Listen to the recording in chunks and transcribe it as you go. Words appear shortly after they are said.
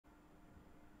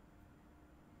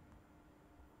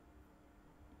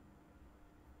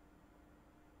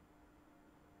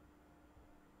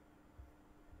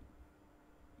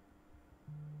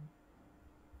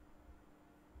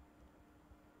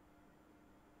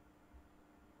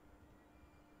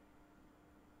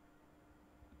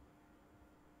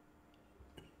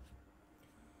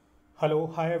Hello,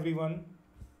 hi everyone.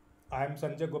 I am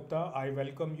Sanjay Gupta. I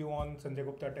welcome you on Sanjay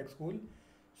Gupta Tech School.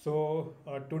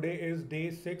 Today is day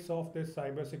 6 of this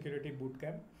cybersecurity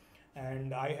bootcamp,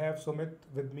 and I have Sumit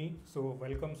with me. So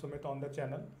welcome Sumit on the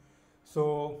channel.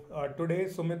 Today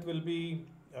Sumit will be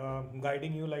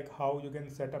guiding you like how you can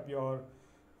set up your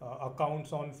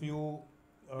accounts on few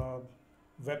uh,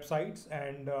 websites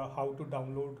and how to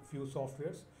download few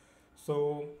softwares.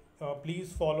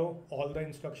 Please follow all the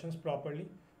instructions properly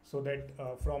so that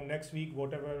from next week,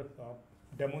 whatever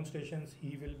demonstrations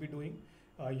he will be doing,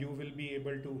 you will be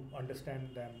able to understand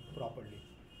them properly.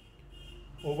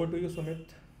 Over to you, Sumit.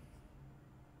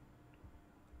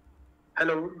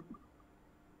 Hello,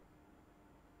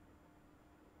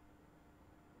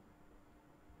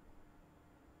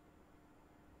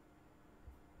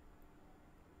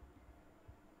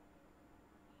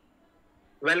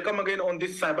 welcome again on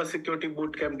this Cybersecurity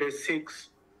Bootcamp Day 6.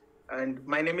 And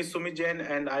my name is Sumit Jain,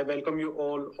 and I welcome you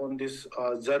all on this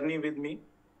journey with me.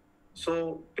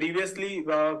 So, previously,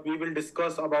 we will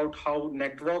discuss about how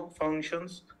network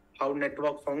functions, how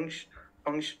network will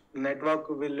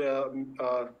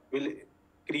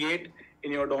create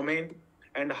in your domain,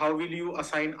 and how will you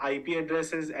assign IP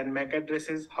addresses and MAC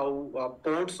addresses, how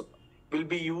ports will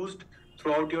be used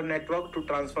throughout your network to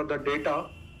transfer the data.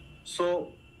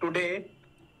 So today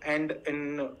and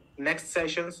in next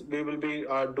sessions we will be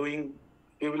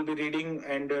reading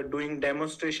and doing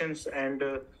demonstrations and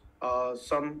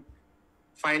some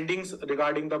findings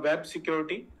regarding the web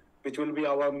security, which will be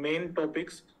our main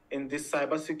topics in this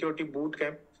cybersecurity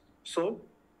bootcamp. So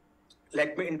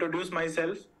let me introduce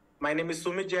myself. My name is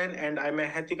Sumit Jain, and I'm a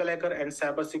ethical hacker and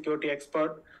cybersecurity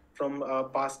expert from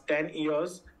past 10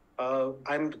 years.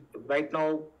 I'm right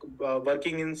now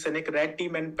working in Cynic Red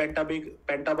Team and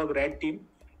Pentabug Red Team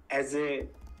as a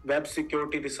web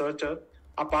security researcher.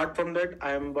 Apart from that,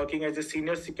 I am working as a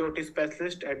senior security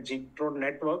specialist at Gupta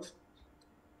Networks.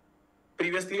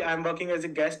 Previously, I am working as a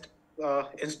guest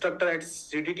instructor at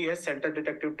SGTS Center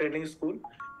Detective Training School,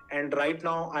 and right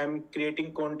now I am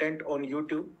creating content on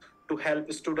YouTube to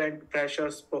help student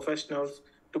freshers, professionals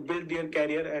to build their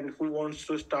career and who wants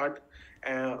to start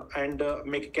and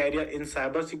make a career in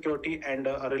cybersecurity and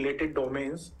related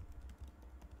domains.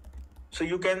 So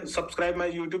you can subscribe my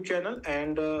YouTube channel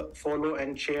and follow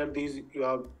and share these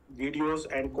videos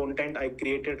and content I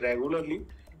created regularly.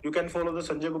 You can follow the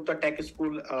Sanjay Gupta Tech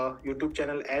School YouTube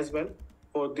channel as well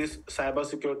for this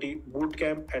cybersecurity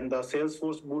bootcamp and the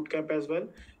Salesforce bootcamp as well.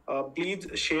 Please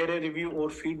share a review or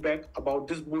feedback about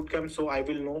this bootcamp so I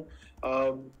will know.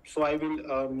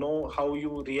 Know how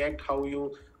you react, how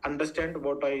you understand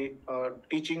what I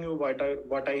teaching you,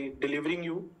 what I delivering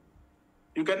you.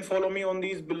 You can follow me on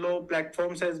these below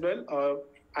platforms as well.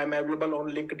 I'm available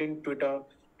on LinkedIn, Twitter,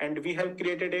 and we have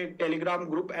created a Telegram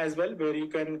group as well where you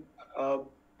can uh,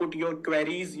 put your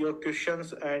queries, your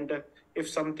questions, and if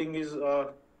something is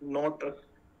not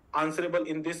answerable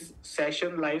in this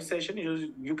session, live session,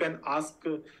 you can ask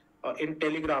in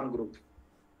Telegram group.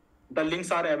 The links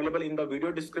are available in the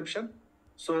video description.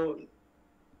 So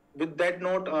with that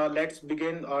note, let's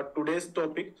begin today's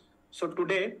topic. So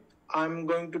today I'm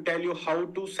going to tell you how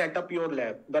to set up your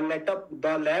lab. The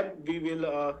lab we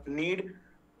will need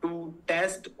to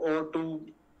test or to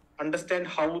understand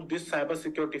how this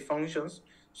cybersecurity functions.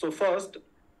 So first,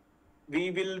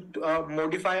 we will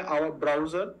modify our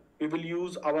browser. We will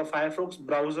use our Firefox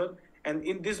browser, and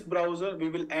in this browser, we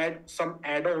will add some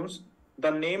add-ons.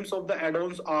 The names of the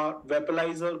add-ons are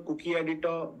Webalizer, Cookie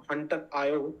Editor, Hunter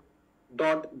IO,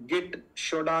 dot git,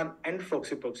 shodan, and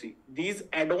proxy. These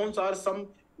add-ons are some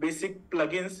basic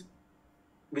plugins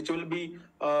which will be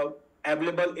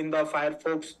available in the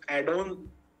Firefox add-on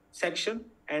section,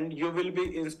 and you will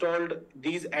be installed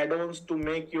these add-ons to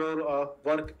make your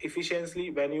work efficiently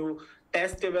when you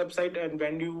test a website and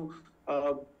when you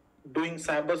doing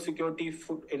cybersecurity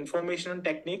information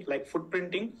technique like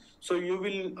footprinting. So you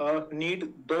will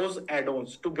need those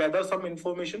add-ons to gather some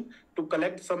information, to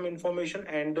collect some information,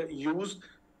 and use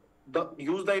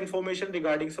the information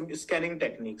regarding some scanning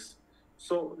techniques.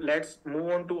 So let's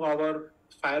move on to our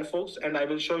Firefox, and I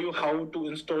will show you how to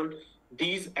install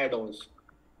these add-ons.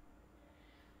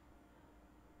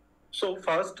 So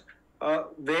first,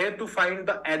 where to find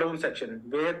the add-on section,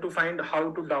 where to find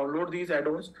how to download these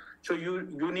add-ons. So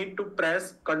you need to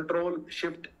press Control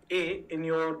Shift A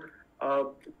uh,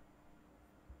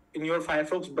 in your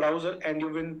Firefox browser, and you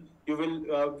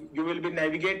will be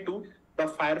navigate to the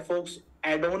Firefox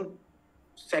add-on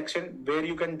section where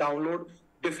you can download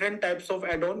different types of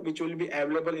add-on which will be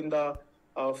available in the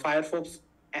Firefox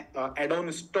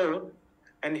add-on store.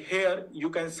 And here you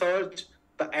can search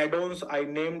the add-ons I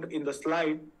named in the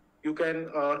slide. you can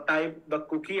type the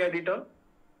cookie editor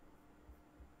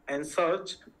and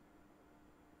search.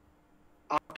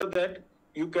 After that,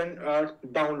 you can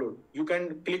download. You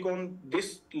can click on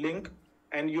this link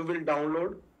and you will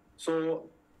download. So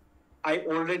I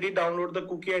already download the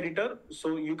cookie editor,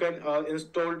 so you can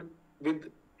install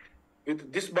with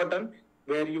this button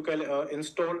where you can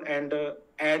install and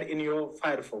add in your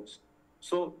Firefox.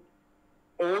 So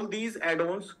all these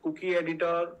add-ons, cookie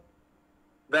editor,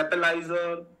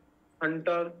 Vapalizer,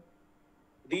 Hunter,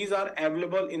 these are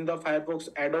available in the Firefox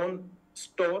add-on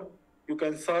store. You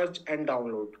can search and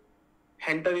download.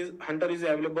 Hunter is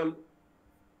available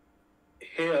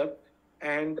here,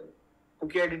 and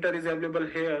cookie editor is available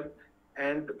here,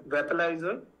 and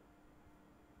Vapalizer.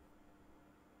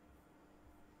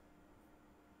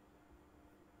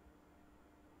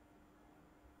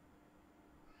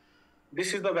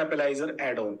 This is the Vapalizer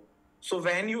add-on. So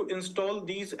when you install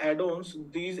these add-ons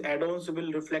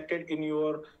will reflected in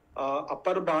your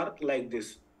upper bar like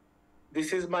this.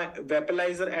 This is my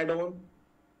Vapalizer add-on,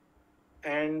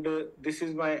 and this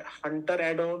is my Hunter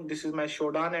add-on. This is my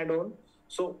Shodan add-on.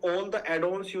 So all the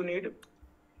add-ons you need,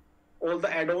 all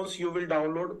the add-ons you will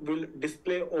download will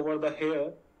display over the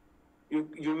here.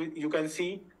 You can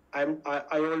see I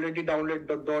already downloaded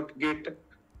the .git,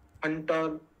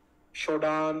 Hunter,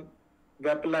 Shodan,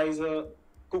 Vapalizer,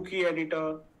 cookie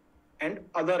editor, and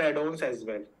other add-ons as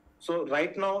well. So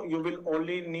right now you will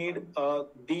only need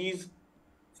these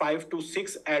 5 to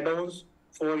 6 add-ons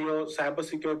for your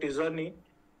cybersecurity journey.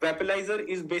 Vapalizer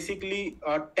is basically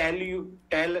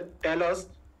tell us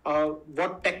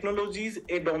what technologies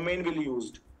a domain will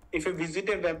use. If you visit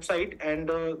a website and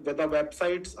the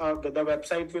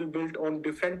website will build on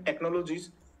different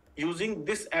technologies, using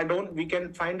this add-on we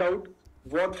can find out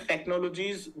what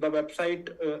technologies the website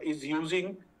is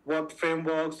using, what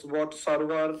frameworks, what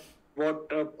server,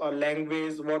 what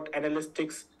language, what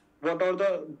analytics, what are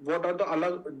the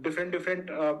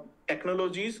different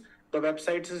technologies the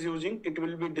website is using. It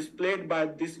will be displayed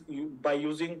by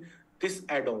using this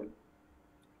add-on.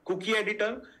 Cookie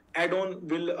editor add-on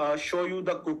will show you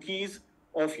the cookies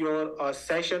of your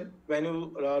session. When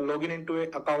you log in into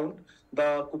an account,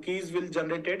 the cookies will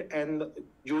generated, and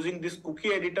using this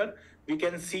cookie editor we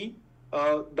can see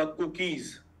the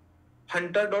cookies.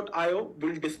 Hunter.io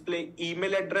will display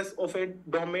email address of a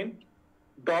domain.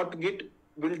 .git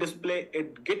will display a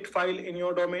git file in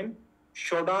your domain.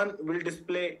 Shodan will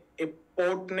display a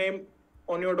port name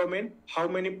on your domain, how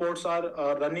many ports are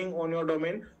running on your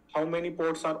domain, how many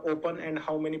ports are open and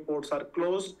how many ports are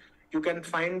closed. You can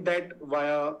find that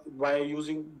via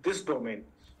using this domain.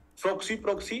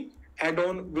 Proxy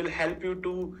add-on will help you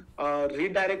to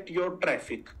redirect your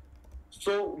traffic.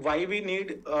 So why we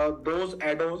need those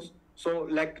add-ons? So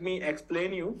let me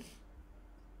explain you.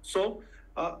 So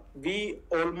we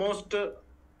almost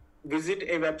visit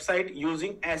a website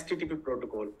using HTTP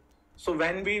protocol. So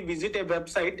when we visit a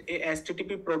website, a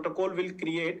HTTP protocol will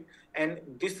create, and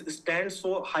this stands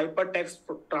for Hypertext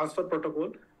Transfer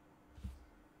Protocol.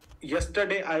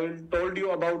 Yesterday I told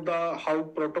you about how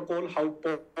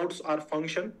ports are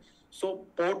function. So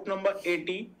port number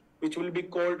 80, which will be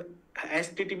called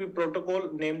HTTP protocol,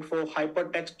 named for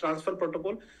Hypertext Transfer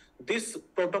Protocol. This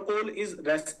protocol is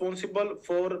responsible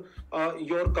for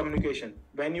your communication.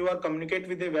 When you are communicate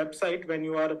with a website, when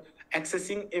you are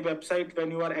accessing a website, when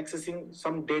you are accessing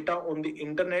some data on the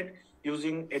internet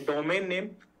using a domain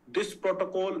name, this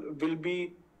protocol will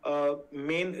be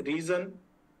main reason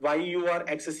why you are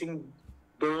accessing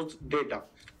those data.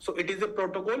 So it is a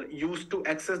protocol used to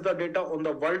access the data on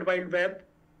the World Wide Web,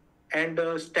 and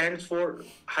stands for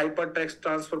Hypertext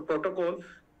Transfer Protocol.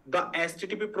 The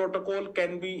HTTP protocol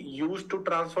can be used to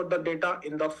transfer the data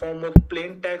in the form of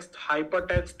plain text,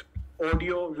 hypertext,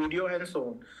 audio, video, and so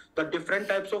on. The different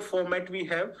types of format we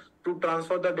have to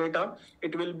transfer the data,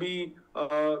 it will be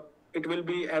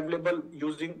available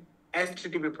using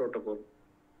HTTP protocol.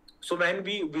 So when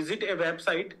we visit a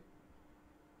website,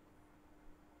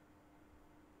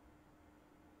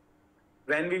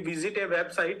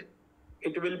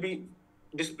 it will be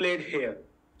displayed here.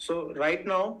 So right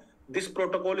now this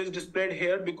protocol is displayed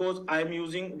here because I'm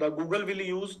using the Google will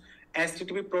use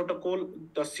HTTP protocol,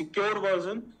 the secure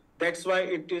version. That's why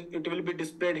it will be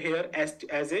displayed here as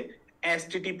a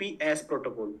HTTPS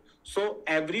protocol. So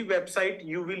every website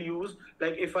you will use,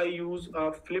 like if I use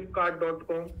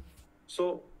flipkart.com,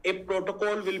 so a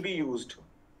protocol will be used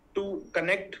to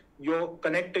connect your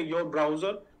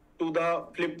browser to the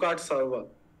Flipkart server.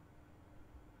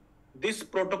 This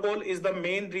protocol is the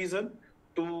main reason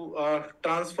to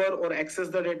transfer or access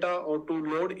the data or to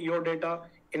load your data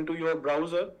into your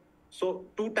browser. So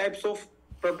two types of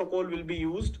protocol will be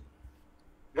used.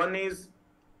 One is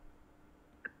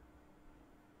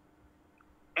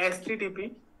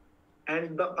HTTP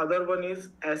and the other one is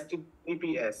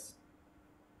HTTPS.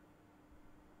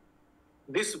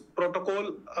 This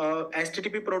protocol,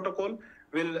 HTTP protocol,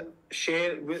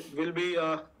 will be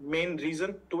a main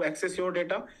reason to access your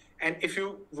data. And if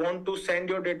you want to send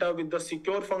your data with the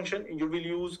secure function, you will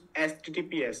use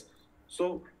HTTPS.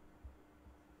 So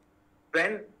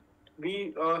when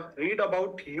we read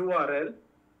about URL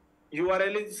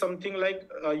is something like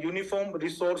a uniform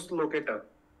resource locator.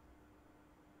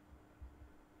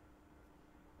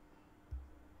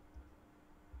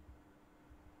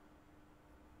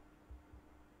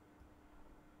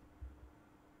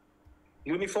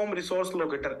 Uniform resource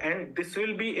locator, and this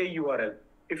will be a URL.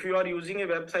 If you are using a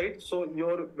website, so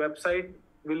your website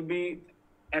will be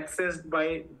accessed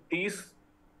by these.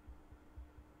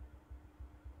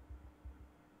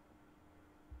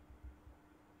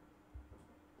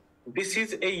 This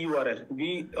is a URL.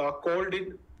 We called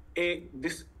it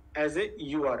this as a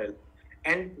URL,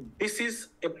 and this is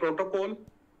a protocol.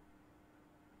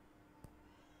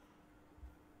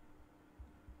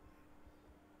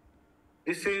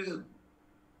 This is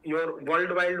your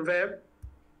World Wide Web,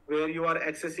 where you are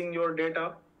accessing your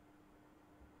data.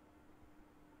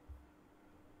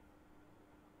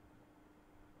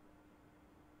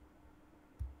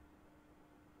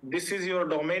 This is your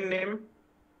domain name.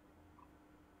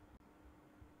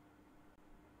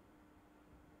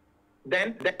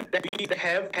 Then we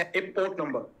have a port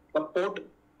number, the port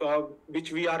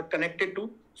which we are connected to.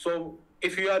 So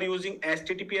if you are using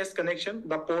HTTPS connection,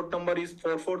 the port number is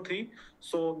 443.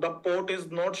 So the port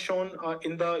is not shown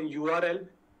in the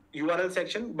URL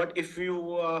section. But if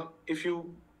you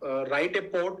write a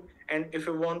port, and if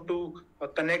you want to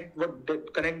connect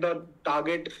the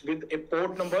target with a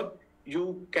port number,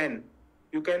 you can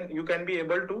be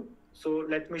able to. So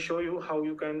let me show you how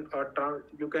you can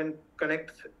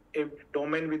connect a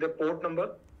domain with a port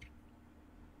number.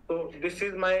 So this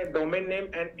is my domain name,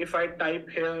 and if I type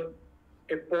here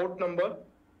a port number,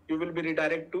 you will be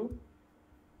redirected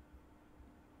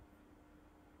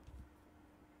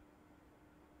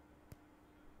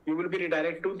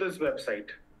to this website.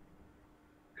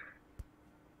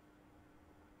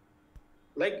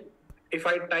 Like if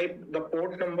I type the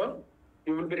port number,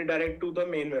 you will be redirected to the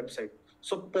main website.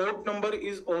 So port number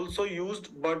is also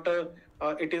used, but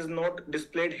it is not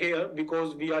displayed here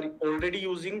because we are already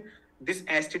using this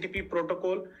HTTP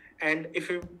protocol. And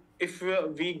if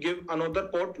we give another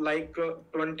port like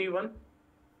 21,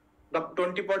 the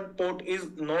 20 port is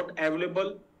not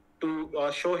available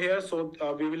to show here. So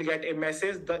we will get a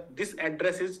message that this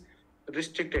address is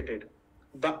restricted.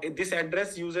 This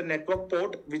address use a network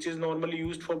port which is normally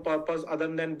used for purpose other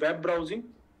than web browsing.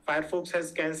 Firefox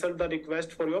has cancelled the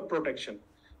request for your protection.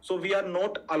 So we are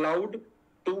not allowed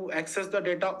to access the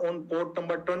data on port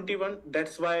number 21.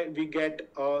 That's why we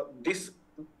get this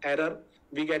error,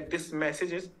 we get these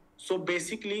messages. So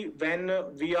basically, when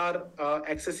we are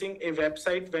accessing a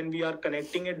website, when we are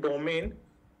connecting a domain,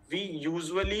 we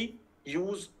usually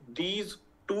use these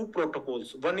two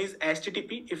protocols. One is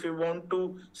HTTP. If we want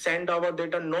to send our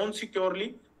data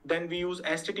non-securely, then we use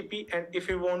HTTP. And if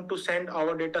we want to send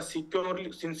our data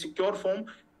securely in secure form,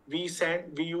 we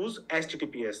use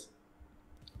HTTPS.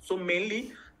 So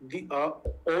mainly all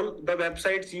the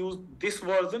websites use this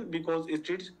version because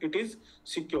it is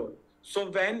secure.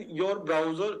 So when your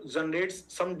browser generates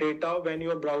some data, when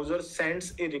your browser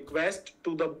sends a request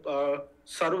to the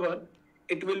server,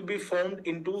 it will be formed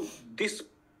into this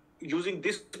using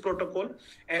this protocol,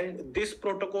 and this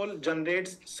protocol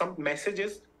generates some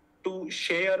messages to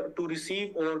share, to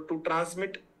receive, or to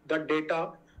transmit the data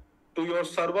to your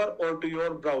server or to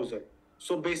your browser.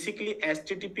 So basically,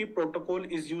 HTTP protocol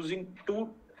is using two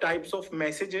types of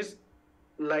messages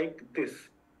like this.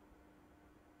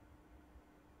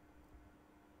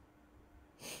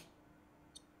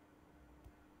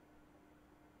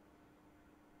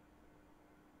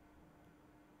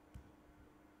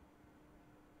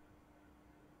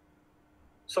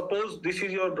 Suppose this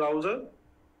is your browser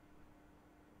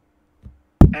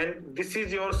and this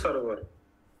is your server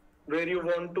where you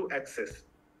want to access.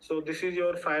 So this is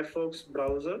your Firefox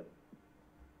browser.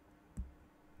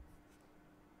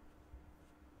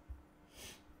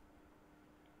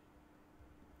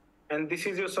 And this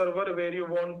is your server where you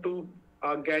want to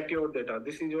get your data.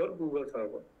 This is your Google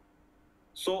server.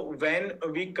 So when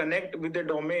we connect with the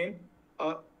domain,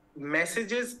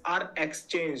 messages are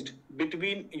exchanged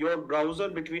between your browser,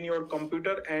 between your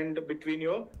computer, and between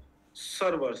your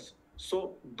servers.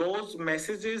 So those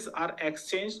messages are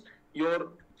exchanged. Your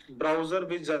browser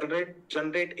will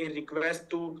generate a request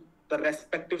to the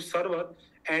respective server,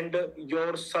 and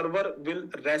your server will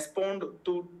respond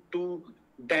to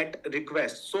that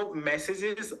request. So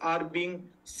messages are being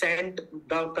sent.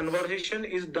 The conversation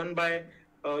is done by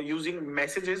using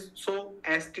messages. So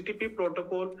http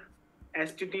protocol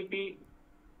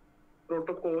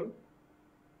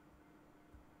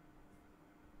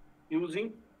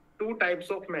using two types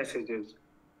of messages.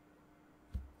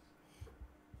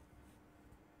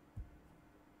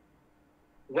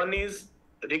 One is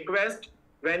request.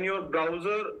 When your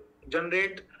browser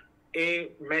generate a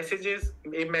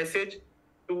message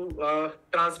to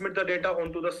transmit the data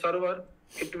onto the server,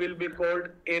 it will be called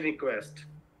a request.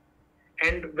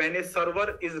 And when a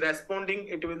server is responding,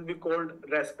 it will be called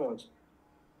response.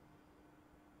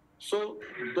 So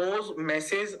those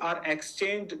messages are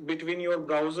exchanged between your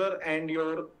browser and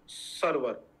your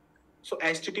server. So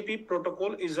HTTP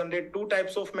protocol is under two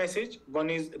types of message.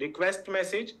 One is request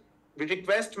message. The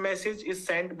request message is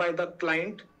sent by the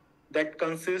client that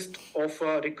consists of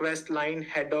request line,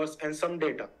 headers, and some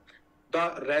data.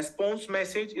 The response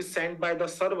message is sent by the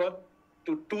server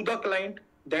to the client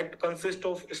that consists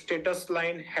of status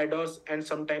line, headers, and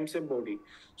sometimes a body.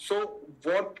 So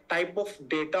what type of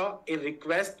data a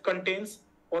request contains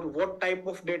or what type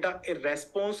of data a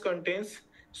response contains.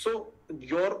 So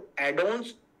your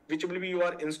add-ons which will be you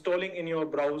are installing in your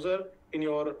browser, in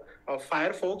your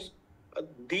Firefox,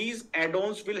 these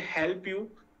add-ons will help you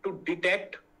to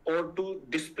detect or to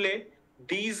display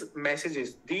these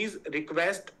messages, these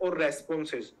requests or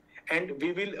responses. And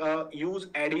we will use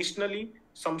additionally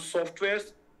some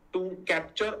softwares to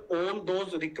capture all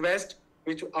those requests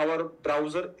which our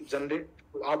browser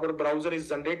is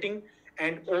generating,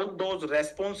 and all those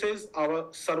responses our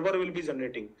server will be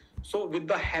generating. So with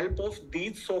the help of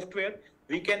these software,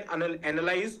 we can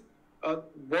analyze uh,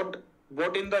 what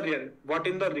what in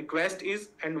the request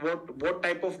is and what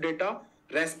type of data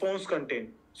response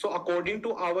contain. So according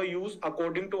to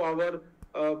our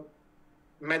uh,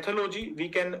 methodology, we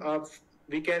can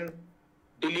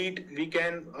delete, we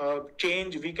can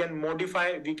change, we can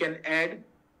modify, we can add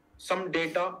some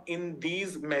data in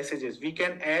these messages. We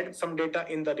can add some data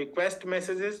in the request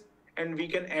messages, and we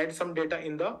can add some data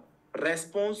in the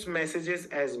response messages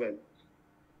as well.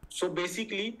 So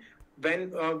basically,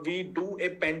 when we do a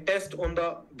pen test on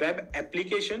the web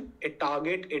application, a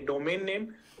target, a domain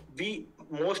name, we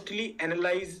mostly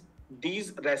analyze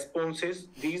these responses,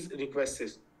 these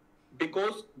requests,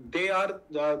 because they are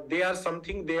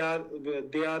something they are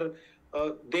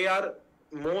they are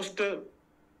most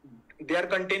they are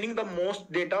containing the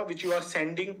most data which you are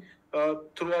sending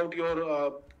throughout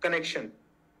your connection,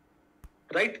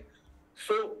 right?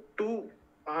 So to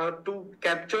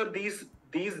capture these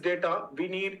data, we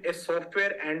need a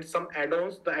software and some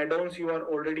add-ons. The add-ons you are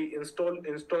already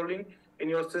installing in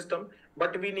your system,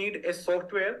 but we need a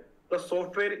software. The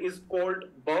software is called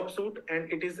Bobsuit,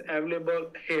 and it is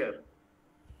available here.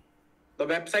 The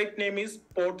website name is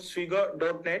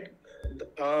portsfigure.net.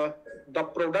 The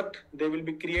product they will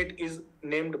be create is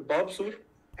named Bobsuit,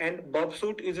 and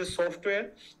Bobsuit is a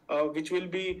software which will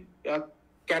be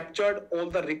captured all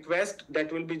the requests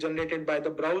that will be generated by the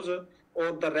browser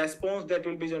or the response that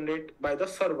will be generated by the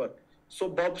server. So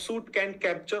Bobsuit can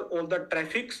capture all the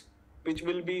traffics which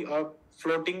will be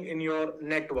floating in your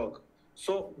network.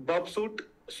 So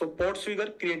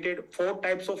Portsfigure created four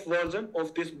types of version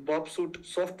of this Bobsuit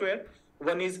software.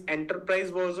 One is enterprise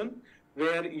version,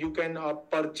 where you can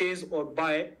purchase or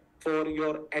buy for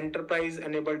your enterprise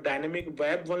enabled dynamic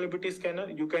web vulnerability scanner.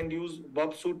 You can use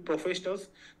Bobsuit Professionals.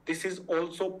 This is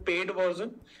also paid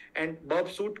version. And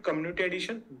Bobsuit Community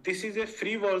Edition, this is a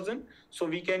free version, so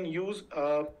we can use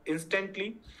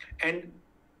instantly. And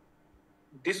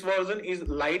this version is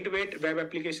lightweight web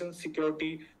application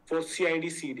security for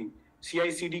CI/CD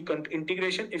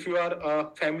integration. If you are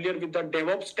familiar with the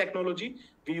DevOps technology,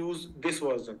 we use this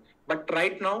version. But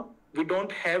right now, we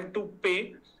don't have to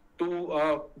pay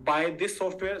to buy this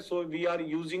software, so we are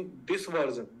using this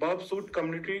version, Bobsuit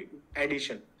Community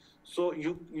Edition. So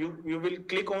you will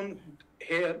click on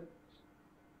here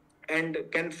and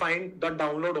can find the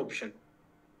download option.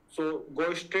 So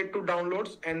go straight to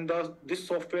downloads, and this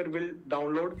software will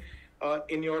download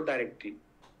in your directory.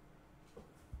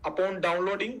 Upon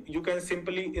downloading, you can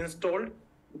simply install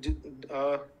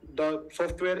the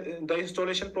software. The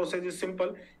installation process is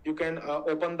simple. You can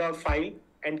open the file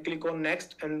and click on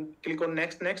next, and click on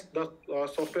next. The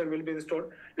software will be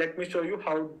installed. Let me show you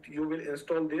how you will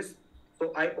install this.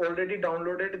 So I already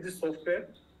downloaded this software.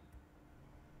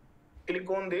 Click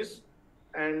on this,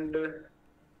 and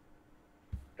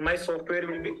my software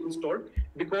will be installed.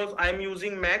 Because I'm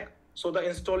using Mac, so the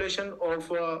installation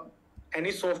of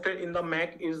any software in the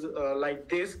Mac is like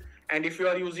this, And if you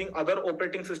are using other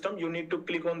operating system, you need to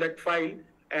click on that file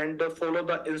and follow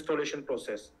the installation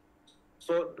process.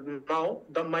 So now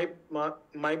my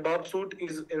Bob suite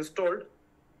is installed,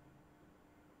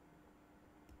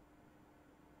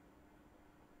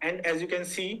 and as you can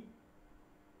see,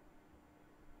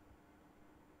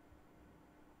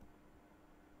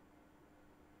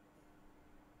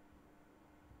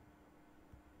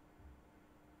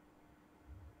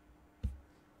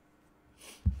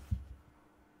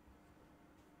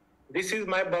 this is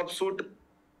my Bob suite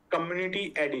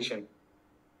community edition.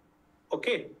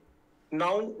 Okay.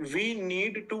 Now we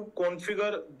need to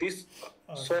configure this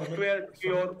software to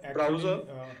your browser.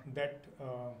 Actually, that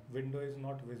window is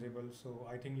not visible, so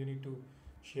I think you need to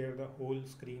share the whole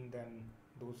screen, then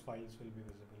those files will be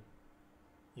visible.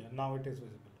 Yeah, now it is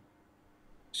visible.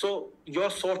 So your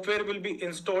software will be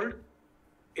installed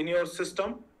in your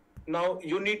system. Now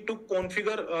you need to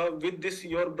configure with this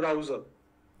your browser.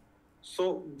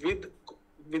 So with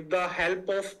the help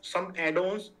of some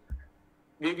add-ons,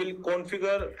 we will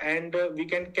configure and we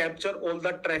can capture all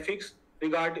the traffics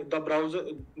regarding the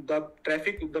browser, the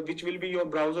traffic which will be your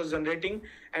browser generating,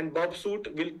 and Bob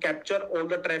suite will capture all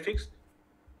the traffics.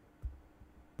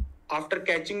 After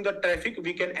catching the traffic,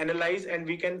 we can analyze and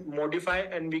we can modify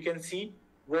and we can see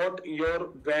what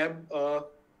your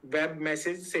web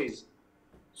message says.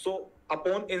 So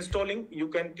upon installing, you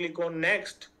can click on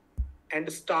next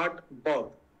and start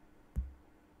Bob.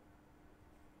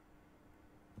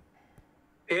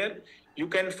 Here you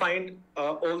can find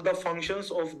all the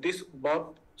functions of this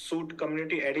Bob suite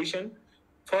community edition.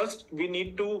 First, we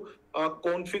need to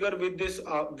configure with this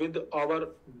with our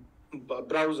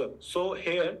browser. So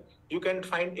here you can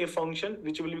find a function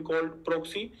which will be called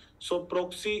proxy. So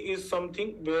proxy is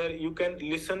something where you can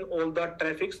listen all the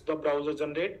traffics the browser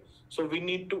generate. So we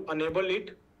need to enable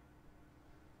it,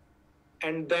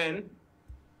 and then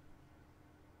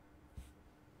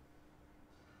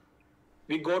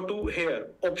we go to here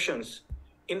options.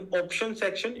 In option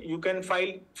section, you can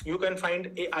find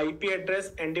a IP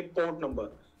address and a port number.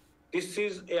 This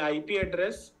is a IP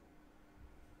address.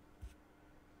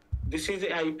 This is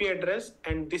a IP address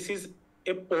and this is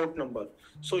a port number.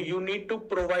 So you need to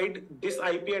provide this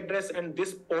IP address and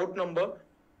this port number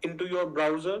into your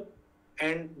browser,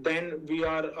 and then we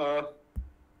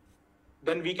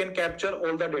can capture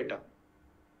all the data.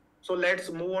 So let's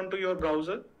move on to your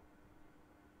browser.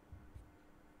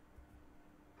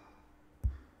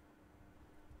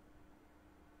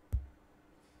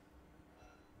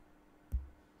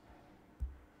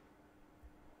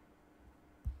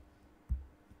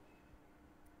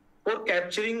 For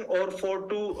capturing or for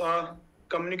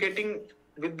communicating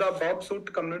with the Bob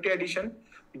suite community edition,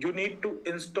 you need to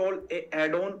install a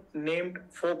add-on named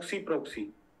Foxy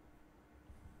Proxy.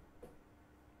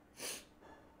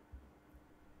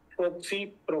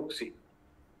 Foxy Proxy,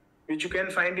 which you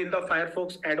can find in the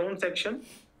Firefox add-on section.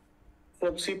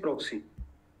 Foxy Proxy.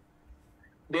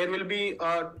 There will be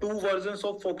two versions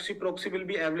of Foxy Proxy will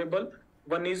be available.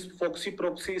 One is Foxy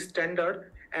Proxy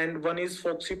Standard and one is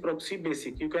Foxy Proxy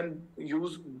Basic. You can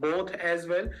use both as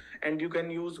well, and you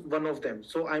can use one of them.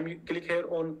 So I'm click here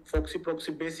on Foxy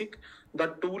Proxy Basic. The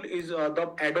tool is the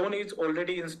add-on is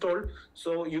already installed,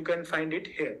 so you can find it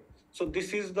here. So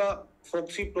this is the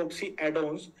Foxy Proxy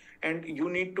add-ons, and you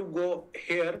need to go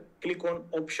here, click on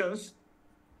options,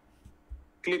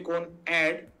 click on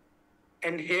add,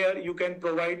 and here you can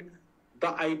provide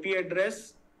the IP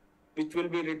address which will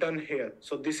be written here.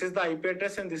 So this is the IP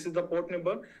address and this is the port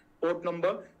number. Port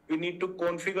number we need to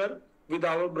configure with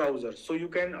our browser. So you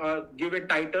can give a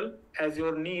title as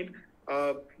your need.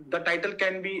 The title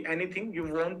can be anything you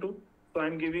want to. So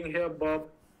I'm giving here Bob.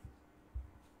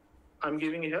 I'm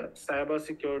giving here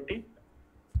Cybersecurity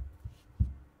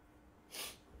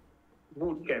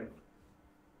Bootcamp.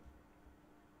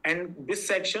 And this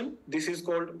section, this is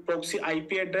called proxy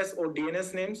IP address or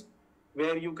DNS names,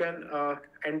 where you can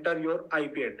enter your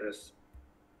IP address.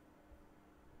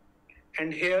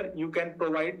 And here you can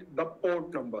provide the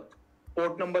port number.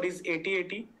 Port number is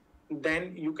 8080.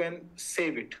 Then you can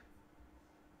save it.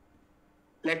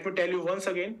 Let me tell you once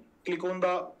again, click on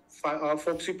the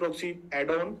Foxy Proxy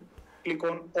add-on, click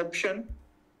on option,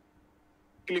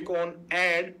 click on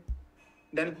add,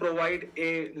 then provide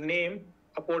a name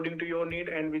according to your need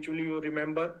and which will you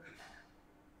remember.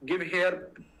 Give here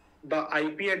the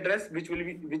IP address which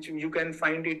you can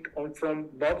find it from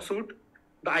Bob suite.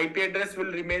 The IP address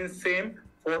will remain same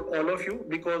for all of you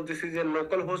because this is a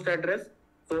local host address.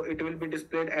 So it will be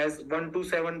displayed as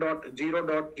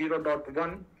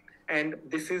 127.0.0.1, and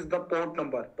this is the port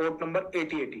number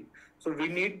 8080. So we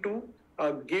need to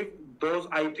give those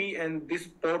IP and this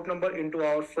port number into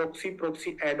our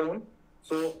proxy add-on.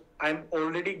 So I'm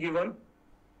already given.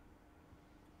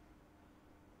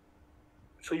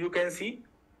 So you can see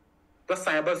the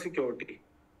cybersecurity.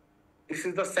 This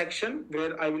is the section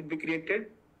where I will be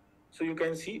created. So you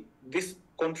can see this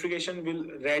configuration will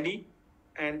ready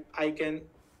and I can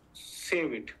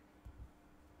save it.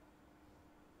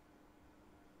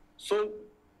 So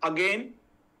again,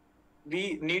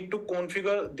 we need to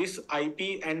configure this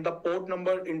IP and the port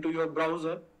number into your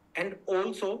browser, and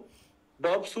also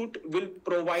Bobsuit will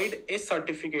provide a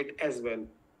certificate as well.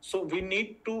 So we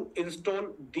need to install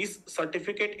this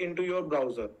certificate into your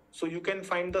browser. So you can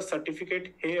find the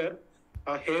certificate here.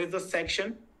 Here is the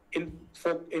section in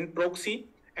proxy,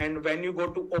 and when you go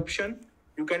to option,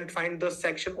 you can find the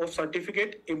section of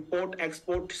certificate, import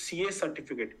export CA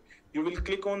certificate. You will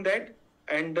click on that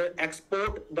and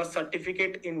export the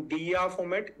certificate in DER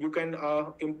format. You can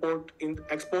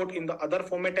export in the other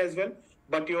format as well,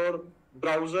 but your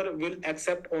browser will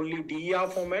accept only DER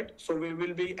format. So we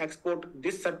will be export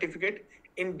this certificate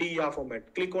in DER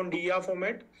format. Click on DER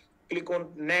format, click on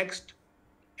next,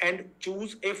 and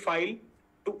choose a file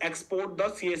to export the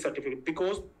CA certificate,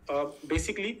 because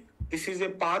basically this is a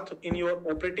path in your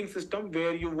operating system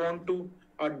where you want to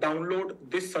download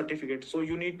this certificate. So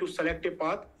you need to select a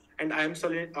path, and I am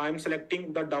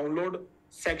selecting the download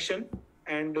section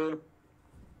and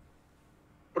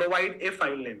provide a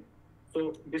file name.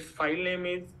 So this file name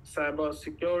is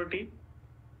Cybersecurity,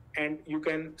 and you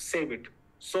can save it.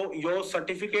 So your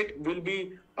certificate will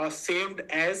be saved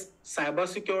as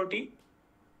Cybersecurity.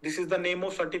 This is the name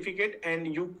of certificate,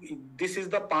 and this is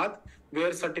the path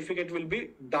where certificate will be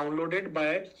downloaded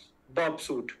by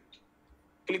Bobsuit.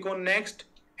 Click on next,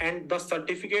 and the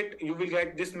certificate, you will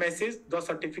get this message: the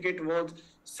certificate was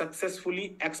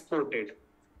successfully exported.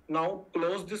 Now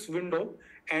close this window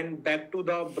and back to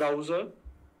the browser.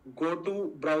 Go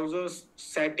to browser's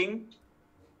setting.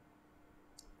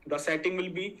 The setting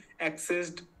will be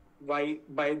accessed by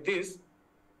this.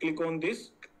 Click on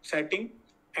this setting,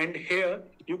 and here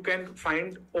you can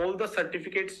find all the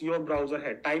certificates your browser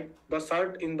had. Type the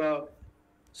cert in the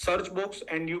search box,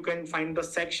 and you can find the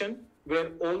section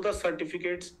where all the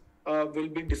certificates will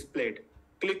be displayed.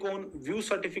 Click on view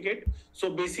certificate. So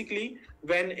basically,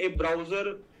 when a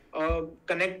browser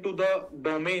connect to the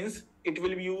domains, it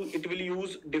will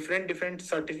use different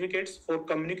certificates for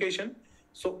communication.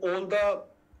 So all the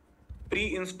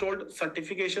pre-installed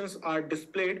certifications are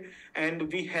displayed,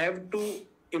 and we have to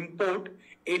import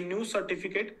a new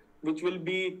certificate which will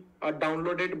be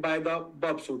downloaded by the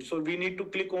Bobsuit. So we need to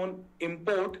click on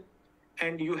import,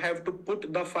 and you have to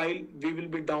put the file we will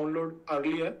be download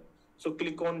earlier. So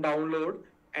click on download,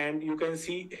 and you can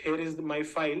see here is my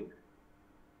file.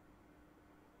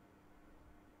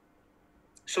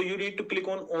 So you need to click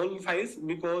on all files,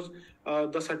 because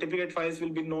the certificate files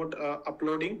will be not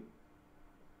uploading.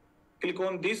 Click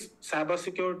on this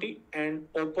cybersecurity and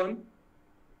open.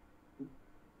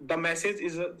 The message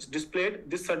is displayed.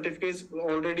 This certificate is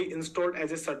already installed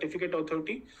as a certificate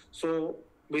authority. So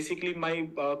basically my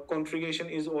configuration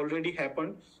is already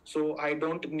happened. So I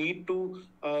don't need to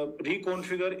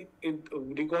reconfigure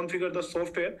the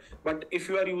software. But if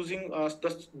you are using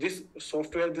this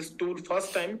software, this tool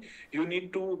first time, you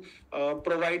need to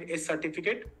provide a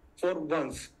certificate for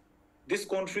once. This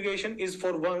configuration is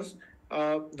for once.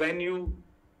 When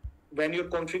your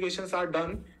configurations are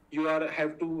done, you are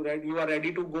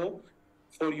ready to go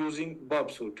for using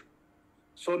Bobsuit.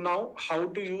 So now, how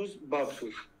to use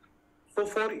Bobsuit? So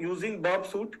for using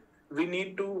Bobsuit, we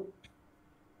need to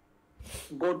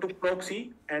go to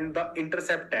proxy and the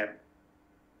intercept tab,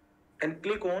 and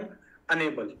click on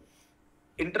enable.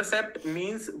 Intercept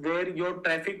means where your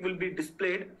traffic will be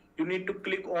displayed. You need to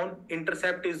click on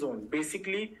intercept is on.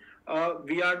 Basically,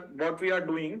 we are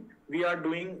doing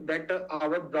that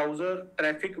our browser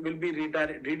traffic will be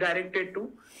redirected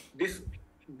to this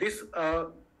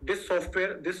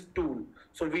software, this tool.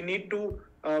 So we need to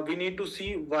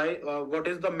see what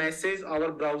is the message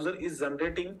our browser is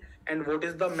generating, and what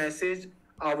is the message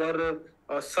our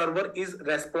server is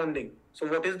responding. So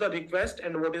what is the request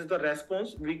and what is the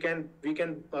response? We can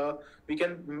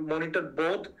monitor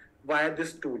both via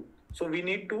this tool. So we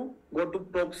need to go to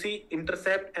proxy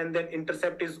intercept, and then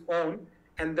intercept is on,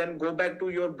 and then go back to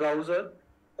your browser,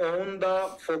 on the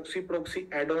proxy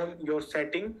add-on your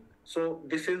setting. So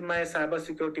this is my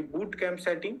cybersecurity bootcamp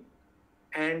setting,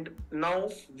 and now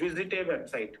visit a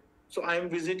website. So I am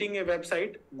visiting a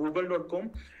website,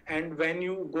 google.com, and when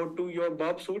you go to your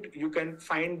Bobsuit, you can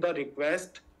find the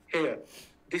request here.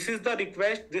 This is the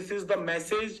request, this is the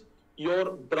message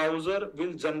your browser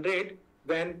will generate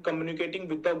when communicating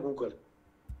with the Google.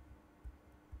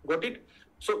 Got it?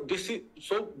 So this is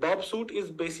so Bob suite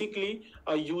is basically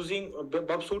using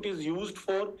Bob suite is used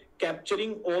for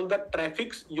capturing all the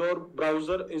traffics your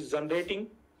browser is generating,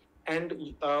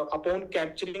 and upon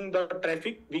capturing the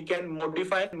traffic, we can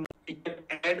modify, we can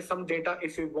add some data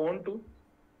if we want to.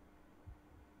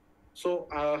 So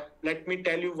let me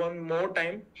tell you one more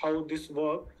time how this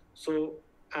works. So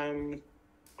I'm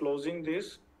closing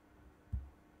this.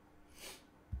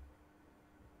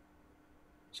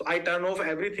 So I turn off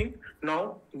everything.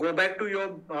 Now go back to your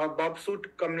Bob suite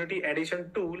community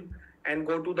edition tool and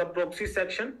go to the proxy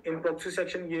section. In proxy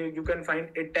section, you can find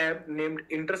a tab named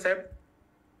intercept.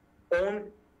 On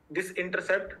this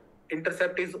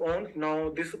intercept is on.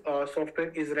 Now this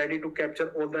software is ready to capture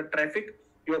all the traffic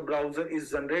your browser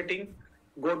is generating.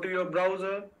 Go to your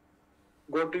browser,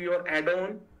 go to your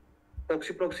add-on,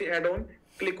 proxy add-on,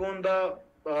 click on the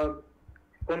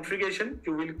configuration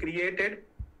you will create it.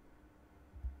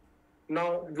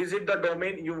 Now visit the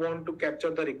domain you want to capture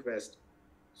the request.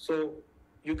 So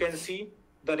you can see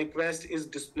the request is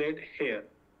displayed here.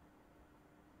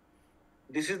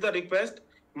 This is the request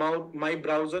my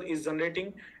browser is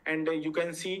generating, and you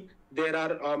can see there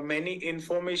are many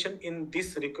information in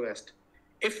this request.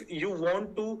 If you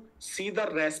want to see the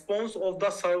response of the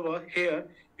server here,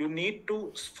 you need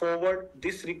to forward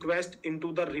this request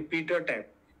into the repeater tab.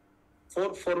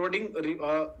 For forwarding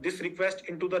this request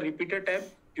into the repeater tab,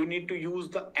 you need to use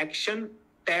the action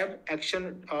tab,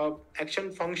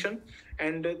 action function,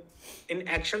 and in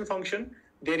action function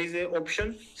there is a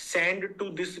option send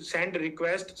this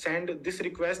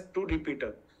request to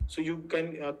repeater. So you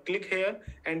can click here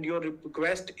and your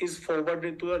request is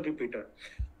forwarded to the repeater.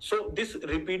 So this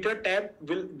repeater tab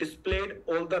will display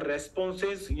all the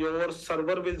responses your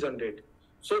server will generate.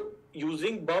 So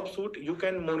using Bob suite, you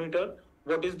can monitor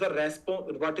what is the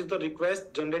response, what is the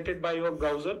request generated by your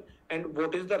browser, and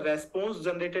what is the response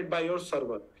generated by your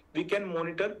server. We can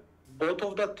monitor both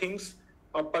of the things,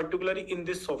 particularly in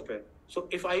this software. So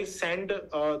if I send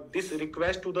this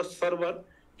request to the server,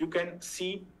 you can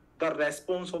see the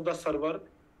response of the server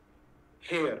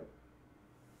here.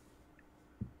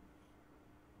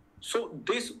 So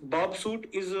this Bob suite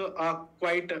is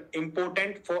quite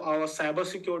important for our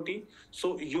cybersecurity.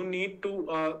 So you need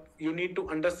to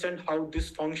understand how this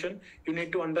function. You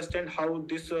need to understand how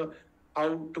to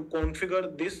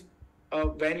configure this.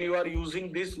 When you are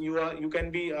using this, you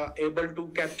can be able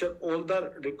to capture all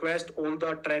the requests, all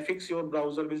the traffics your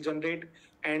browser will generate,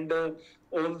 and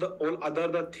all other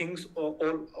the things,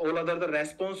 all other the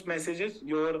response messages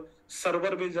your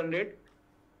server will generate.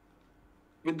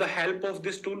 With the help of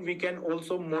this tool, we can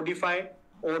also modify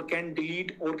or can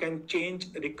delete or can change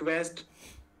request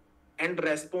and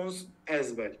response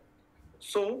as well.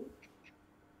 So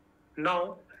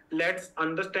now let's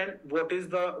understand what is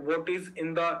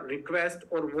in the request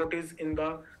or what is in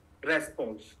the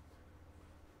response.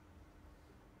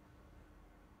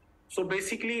 So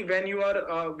basically, when you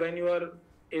are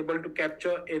able to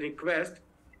capture a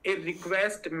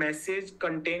request message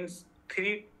contains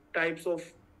three types of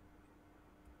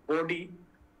body.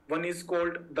 One is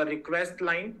called the request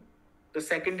line, the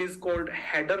second is called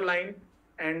header line,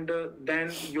 and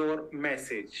then your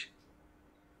message.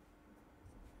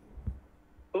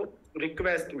 So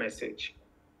request message.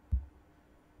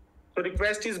 So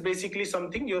request is basically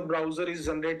something your browser is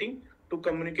generating to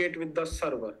communicate with the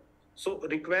server. So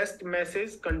request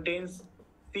message contains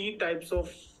three types of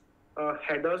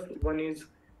headers. One is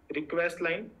request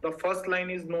line. The first line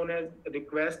is known as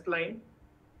request line.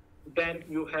 Then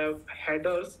you have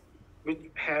headers, which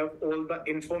have all the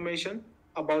information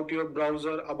about your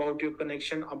browser, about your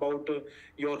connection, about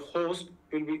your host,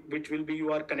 which will be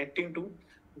you are connecting to.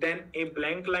 Then a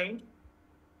blank line,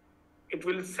 it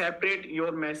will separate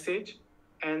your message,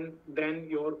 and then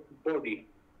your body.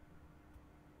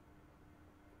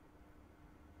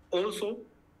 Also,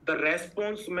 the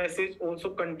response message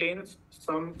also contains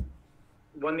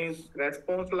one is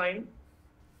response line,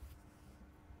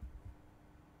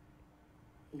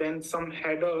 then some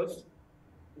headers,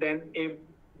 then a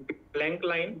blank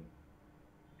line,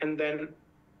 and then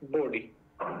body.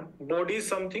 Body is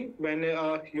something when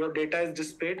your data is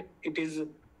displayed, it is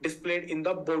displayed in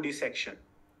the body section.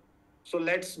 So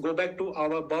let's go back to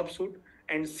our Bob suite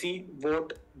and see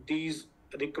what these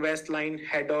request line,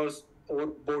 headers, or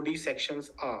body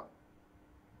sections are.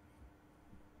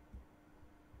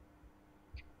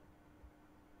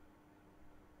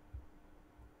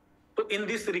 So in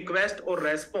this request or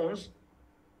response,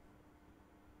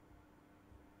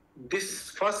 this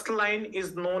first line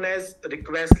is known as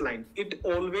request line. It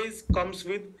always comes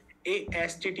with a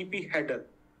HTTP header.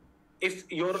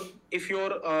 If your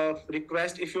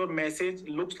request, if your message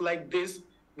looks like this,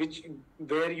 which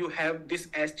where you have this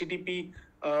HTTP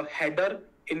header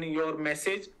in your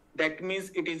message, that means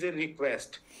it is a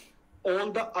request.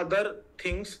 All the other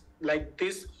things like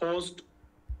this host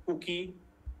cookie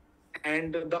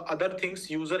and the other things,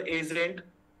 user agent,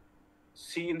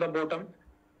 see in the bottom,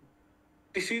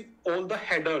 this is all the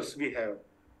headers we have.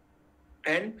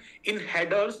 And in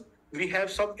headers we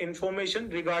have some information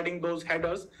regarding those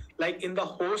headers. Like in the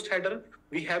host header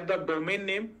we have the domain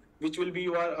name which will be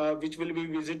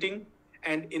visiting,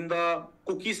 and in the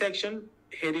cookie section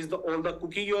here is the all the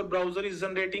cookie your browser is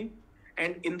generating,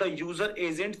 and in the user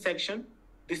agent section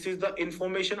this is the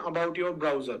information about your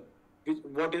browser.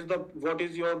 What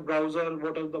is your browser,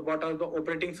 what are the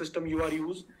operating system you are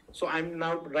use. So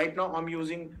right now I'm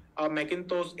using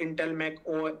Macintosh Intel Mac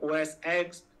OS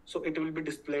X, so it will be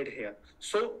displayed here.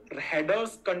 So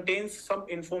headers contains some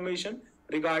information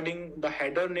regarding the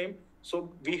header name.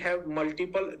 So we have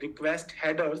multiple request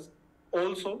headers.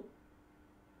 Also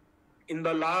in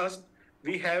the last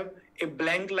we have a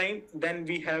blank line, then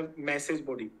we have message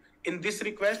body. In this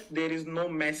request there is no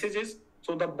messages,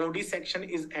 so the body section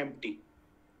is empty.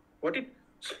 What it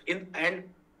in and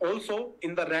also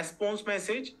in the response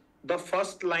message the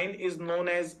first line is known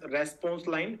as response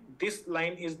line, this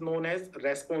line is known as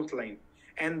response line,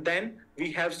 and then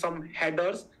we have some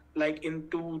headers like in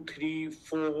 2 3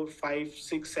 4 5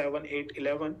 6 7 8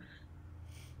 11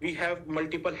 we have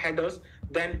multiple headers,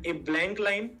 then a blank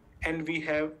line, and we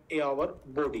have our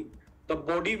body. The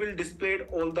body will display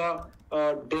all the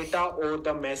data or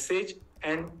the message,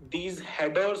 and these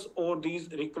headers or these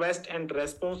request and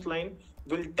response line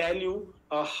will tell you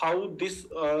how this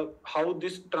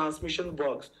transmission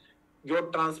works. Your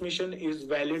transmission is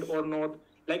valid or not.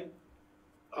 Like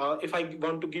if I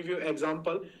want to give you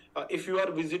example, if you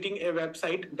are visiting a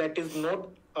website that is not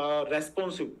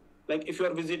responsive, like if you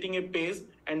are visiting a page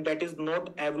and that is not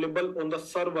available on the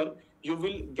server, you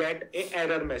will get a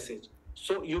error message.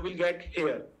 So you will get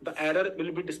here, the error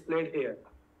will be displayed here.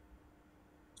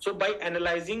 So by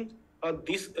analyzing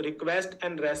this request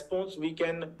and response, we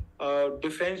can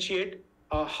differentiate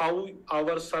how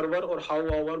our server or how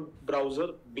our browser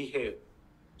behave.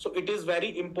 So it is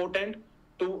very important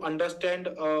to understand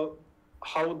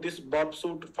how this Bob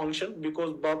suite function,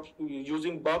 because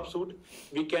using Bob suite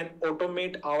we can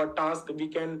automate our task. We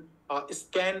can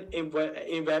scan a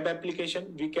web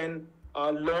application. We can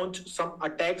launch some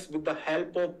attacks with the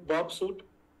help of Bob suite.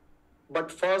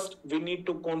 But first we need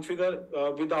to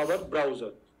configure with our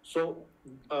browser. So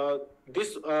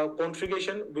this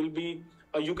configuration will be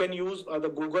you can use the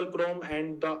Google Chrome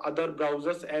and the other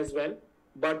browsers as well,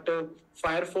 but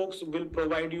Firefox will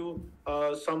provide you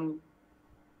some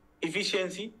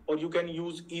efficiency, or you can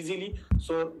use easily.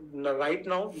 So right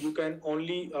now you can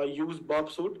only use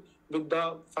Bob suite with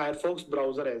the Firefox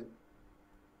browser as.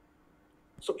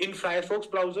 So in Firefox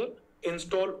browser,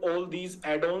 install all these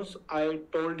add-ons I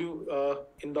told you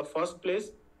in the first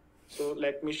place. So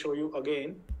let me show you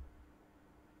again.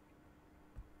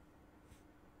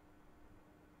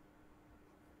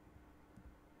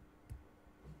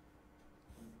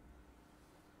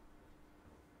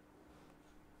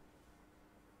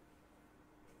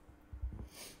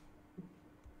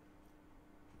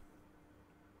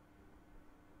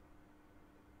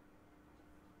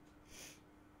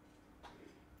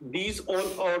 These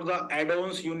all are the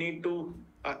add-ons you need to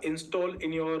install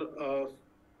in your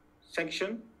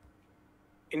section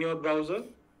in your browser.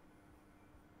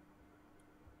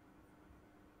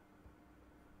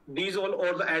 These all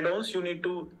are the add-ons you need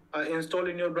to install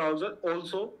in your browser.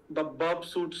 Also the Bob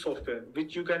suite software,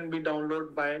 which you can be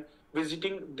download by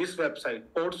visiting this website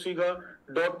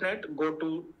portsfigure.net. Go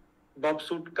to Bob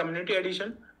suite community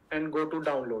edition and go to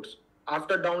downloads.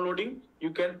 After downloading, you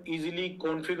can easily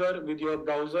configure with your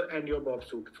browser and your Bob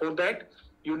suite. For that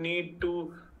you need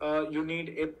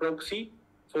a proxy.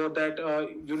 For that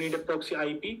you need a proxy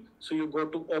IP. So you go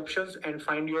to options and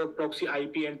find your proxy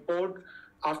IP and port.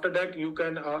 After that you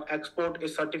can export a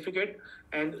certificate,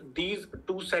 and these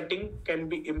two settings can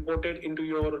be imported into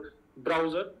your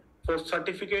browser. For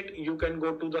certificate you can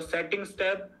go to the settings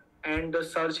tab and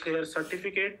search here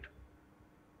certificate,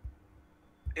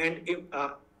 and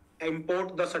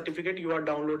import the certificate you are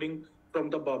downloading from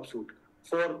the Bob suite.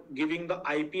 For giving the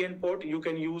IP and port, you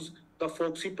can use the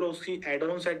Foxy Proxy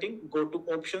add-on setting. Go to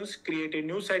options, create a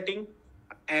new setting,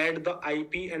 add the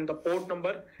IP and the port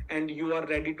number, and you are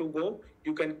ready to go.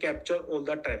 You can capture all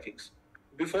the traffics.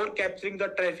 Before capturing the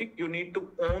traffic, you need to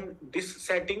own this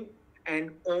setting and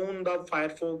own the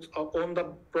Firefox or own the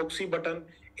proxy button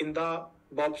in the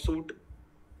Bob suite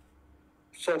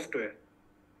software.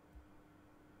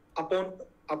 Upon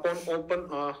open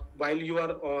while you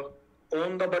are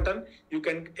on the button, you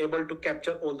can able to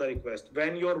capture all the requests.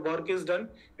 When your work is done,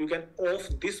 you can off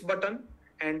this button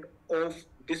and off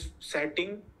this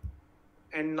setting,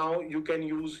 and now you can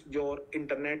use your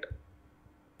internet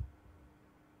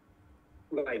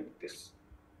like this.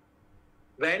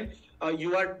 When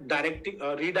you are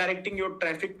redirecting your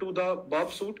traffic to the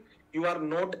burp suite, you are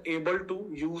not able to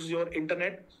use your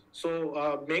internet.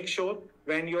 So make sure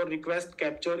when your request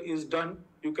capture is done,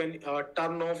 you can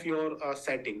turn off your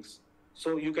settings.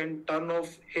 So you can turn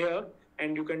off here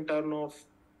and you can turn off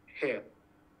here.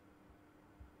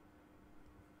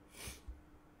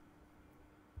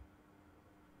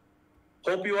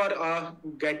 Hope you are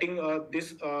getting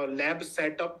this lab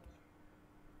setup.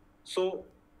 So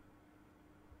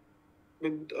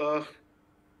with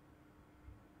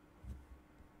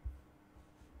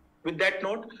with that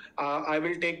note, I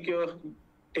will take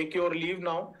your leave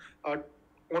now.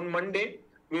 On Monday,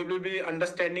 we will be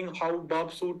understanding how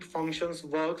burp suite functions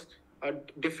works,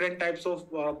 different types of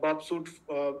burp suite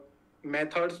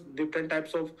methods, different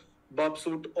types of burp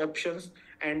suite options,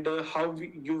 and how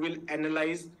you will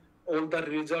analyze all the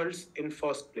results in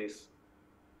first place.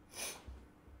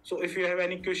 So if you have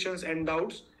any questions and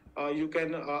doubts, you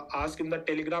can ask in the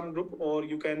Telegram group, or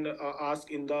you can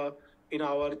ask in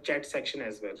our chat section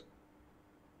as well.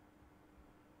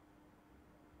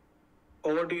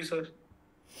 Over to you, sir.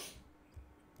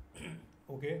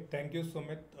 Okay, thank you,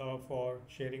 Sumit, for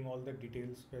sharing all the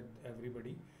details with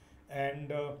everybody.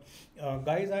 And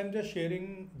guys, I'm just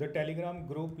sharing the Telegram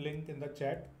group link in the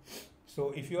chat.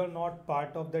 So if you are not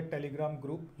part of the Telegram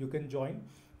group, you can join.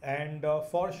 And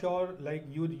for sure, like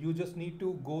you just need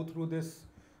to go through this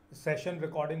session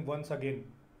recording once again,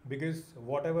 because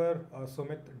whatever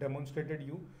Sumit demonstrated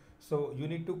you, so you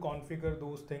need to configure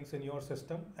those things in your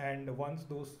system. And once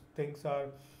those things are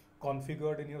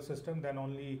configured in your system, then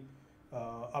only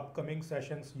upcoming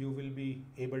sessions you will be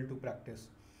able to practice.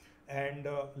 And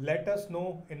let us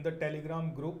know in the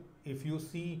Telegram group if you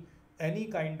see any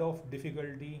kind of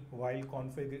difficulty while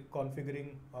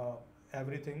configuring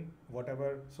everything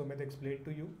whatever Sumit explained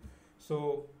to you.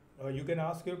 So you can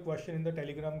ask your question in the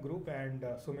Telegram group, and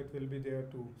Sumit will be there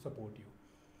to support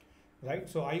you, right?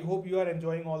 So I hope you are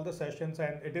enjoying all the sessions,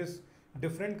 and it is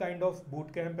different kind of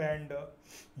bootcamp, and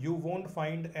you won't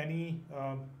find any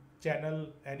channel,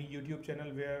 any YouTube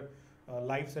channel where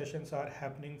live sessions are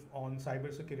happening on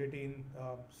cybersecurity in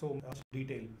so much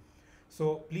detail.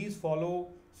 So please follow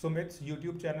Sumit's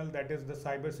YouTube channel, that is the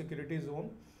Cybersecurity Zone.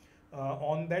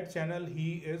 On that channel,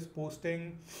 he is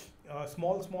posting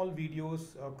small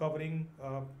videos covering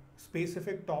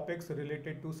specific topics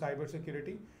related to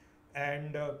cybersecurity.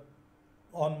 And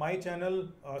on my channel,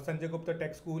 Sanjay Gupta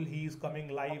Tech School, he is coming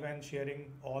live and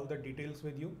sharing all the details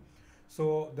with you.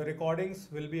 So the recordings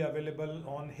will be available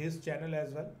on his channel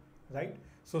as well, right?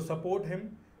 So support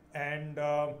him. And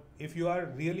if you are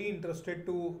really interested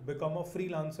to become a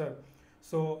freelancer,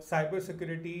 so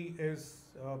cybersecurity is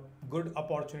a good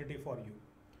opportunity for you,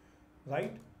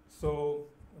 right? So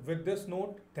with this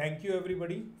note, thank you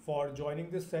everybody for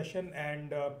joining this session,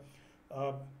 and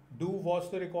uh, do watch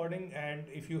the recording, and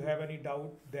if you have any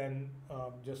doubt, then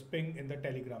just ping in the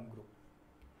Telegram group.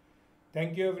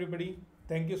 Thank you everybody.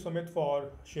 Thank you, Sumit, for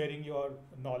sharing your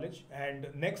knowledge, and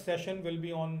next session will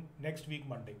be on next week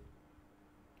Monday.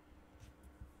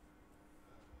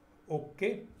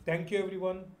 Okay, thank you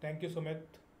everyone. Thank you, Sumit.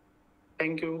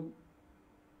 Thank you.